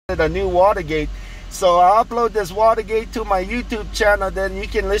The new Watergate. So I'll upload this Watergate to my YouTube channel, then you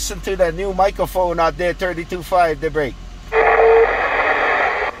can listen to that new microphone out there, 32.5, the break. Yeah,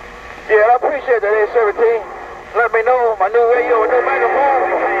 I appreciate that, 817. Let me know my new radio, new microphone.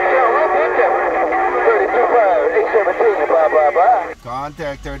 Sound real good there. 32.5, 817, bye, bye, bye.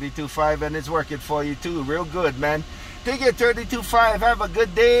 Contact 32.5 and it's working for you too. Real good, man. Take it, 32.5. Have a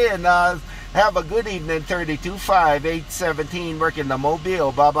good day and have a good evening, 32.5, 817, working the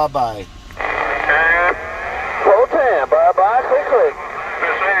Mobile. Bye, bye, bye. Roll 10, bye, bye, click, click.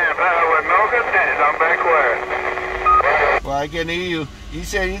 With no conditions, I'm back where? Well, I can hear you. You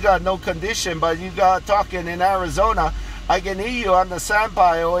say you got no condition, but you got talking in Arizona. I can hear you on the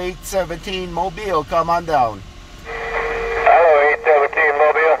Sampaio 817 Mobile. Come on down. Hello, 817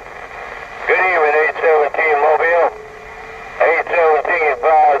 Mobile. Good evening, 817 Mobile.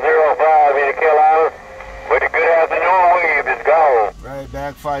 817-505 in the Carolinas. With a good afternoon wave, it's gone. Right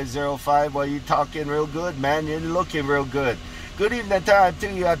back, 505. Well, you talking real good, man. You're looking real good. Good evening time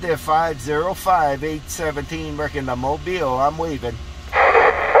to you out there, 505, 817, working the Mobile. I'm waving.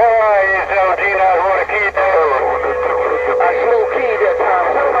 Alright, 817, I want to keep that. I slow key that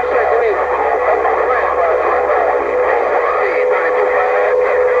time. Tell him I said to me, that's my friend,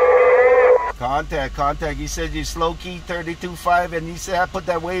 Contact. You said you slow key 32.5, and you said I put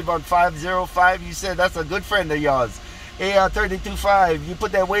that wave on 505. You said that's a good friend of yours. Hey, 32.5, you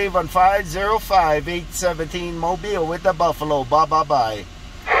put that wave on 505, 817 Mobile with the Buffalo. Bye, bye, bye.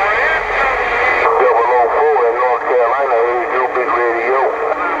 004 in North Carolina, here's your big radio.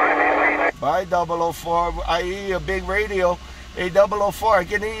 Bye, 004. I hear your big radio. Hey, 004, I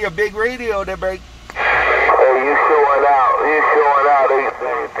can hear your big radio there, break. Hey, you showing out.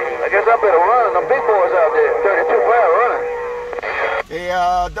 I guess I better run. Them big boys out there, 32.5 running. Hey,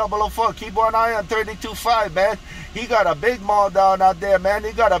 004, keep one eye on 32.5, man. He got a big mall down out there, man.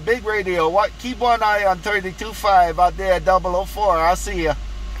 He got a big radio. What? Keep one eye on 32.5 out there at 004. I'll see you. 010,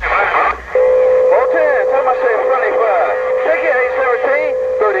 tell him I said 25. Take it, 817,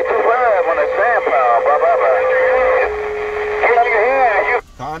 32.5 on the Sampaio. Bye, bye, bye.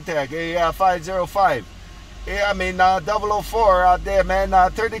 Contact, hey, 505. Yeah, I mean, 004 out there, man.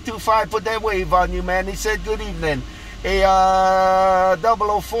 32.5, put that wave on you, man. He said good evening. Hey,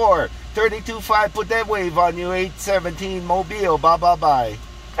 004. 32.5, put that wave on you, 817 Mobile. Bye, bye, bye.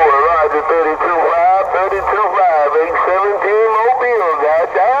 Roger, 32.5, 817 Mobile.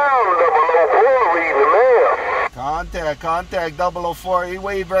 Got down, 004, read the mail. Contact 004. He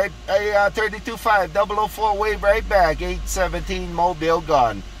wave right. Hey, 32.5, 004, wave right back, 817 Mobile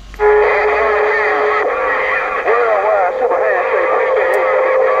gone. Worldwide super handshake.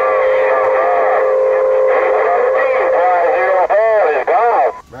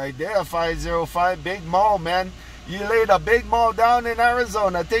 Right there, 505, big mall, man. You laid a big mall down in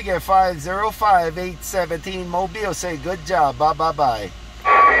Arizona. Take it, 505, 817 Mobile. Say good job. Bye, bye, bye.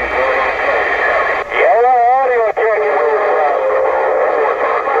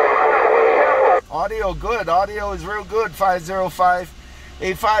 Audio good. Audio is real good, 505.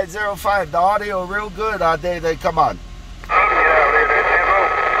 Hey, 505, the audio real good out there. Come on.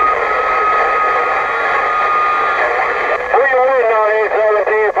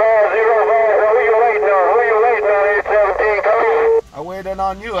 I'm waiting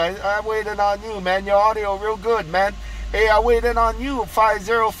on you. I'm waiting on you, man. Your audio real good, man. Hey, I'm waiting on you.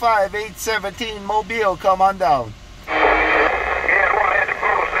 505, 817 Mobile. Come on down.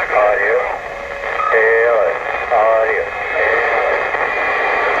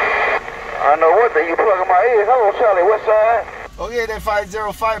 I know what the you plug in my ear. Hello, Charlie. West side? Okay, then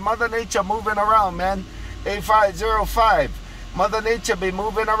 505. Mother Nature moving around, man. Hey, 505. Mother Nature be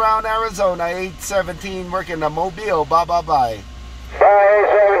moving around Arizona. 817 working the Mobile. Bye, bye, bye. Bye,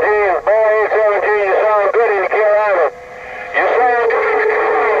 817. Bye, 817. You sound good in Carolina. You sound good.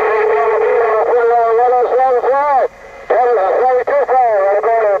 Put it on 107.5.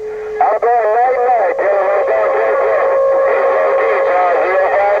 32.5. I'm going night-night.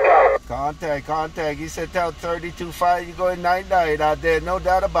 Contact. He said tell 32.5 you going night-night out there. No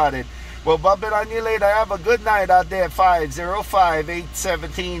doubt about it. We'll bump it on you later. Have a good night out there. 505,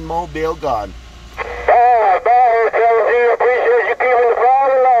 817 Mobile gone. Bye, 817. Appreciate you keeping the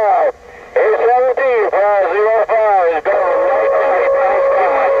fire alive. 817, 505 is gone.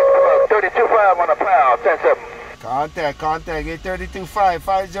 32.5 on the pound, 10-7. Contact. 832.5,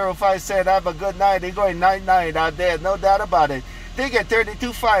 505 said have a good night. He going night-night out there. No doubt about it. Dig it,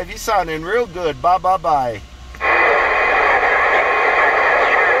 32.5. You sounding real good. Bye, bye, bye.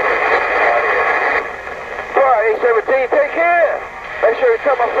 All right, 817, take care. Make sure you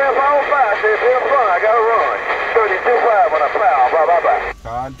tell my friend on 5. Say it's been fun. I gotta run. 32.5 on a pound. Bye bye bye.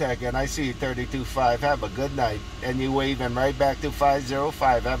 Contact, and I see you 32.5. Have a good night. And you waving right back to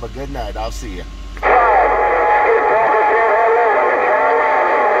 505. Have a good night. I'll see you.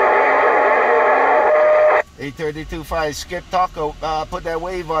 832.5, Skip Taco, put that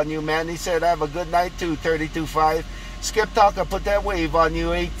wave on you, man. He said, have a good night too, 32.5. Skip Taco, put that wave on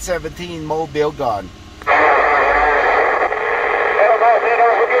you, 817, Mobile gone.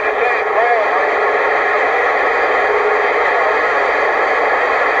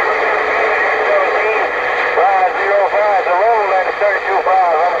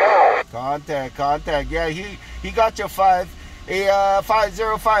 Contact, yeah, he got your 5. A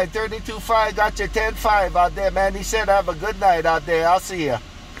 505, 32.5, got your 10.5 out there, man. He said, have a good night out there. I'll see you. 505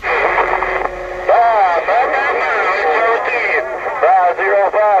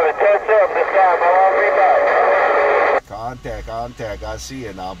 and 10-7 this time. I'll be back. Contact. I'll see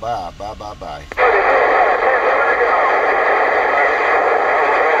you now. Bye.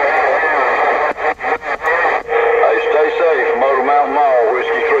 Hey, stay safe. Motor Mountain Mall.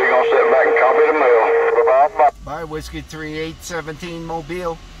 Whiskey 3 gonna sit back and copy the mail. Bye-bye. Bye, Whiskey 3, 817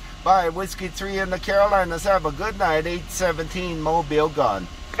 Mobile. Bye, Whiskey 3 in the Carolinas. Have a good night, 817 Mobile gone.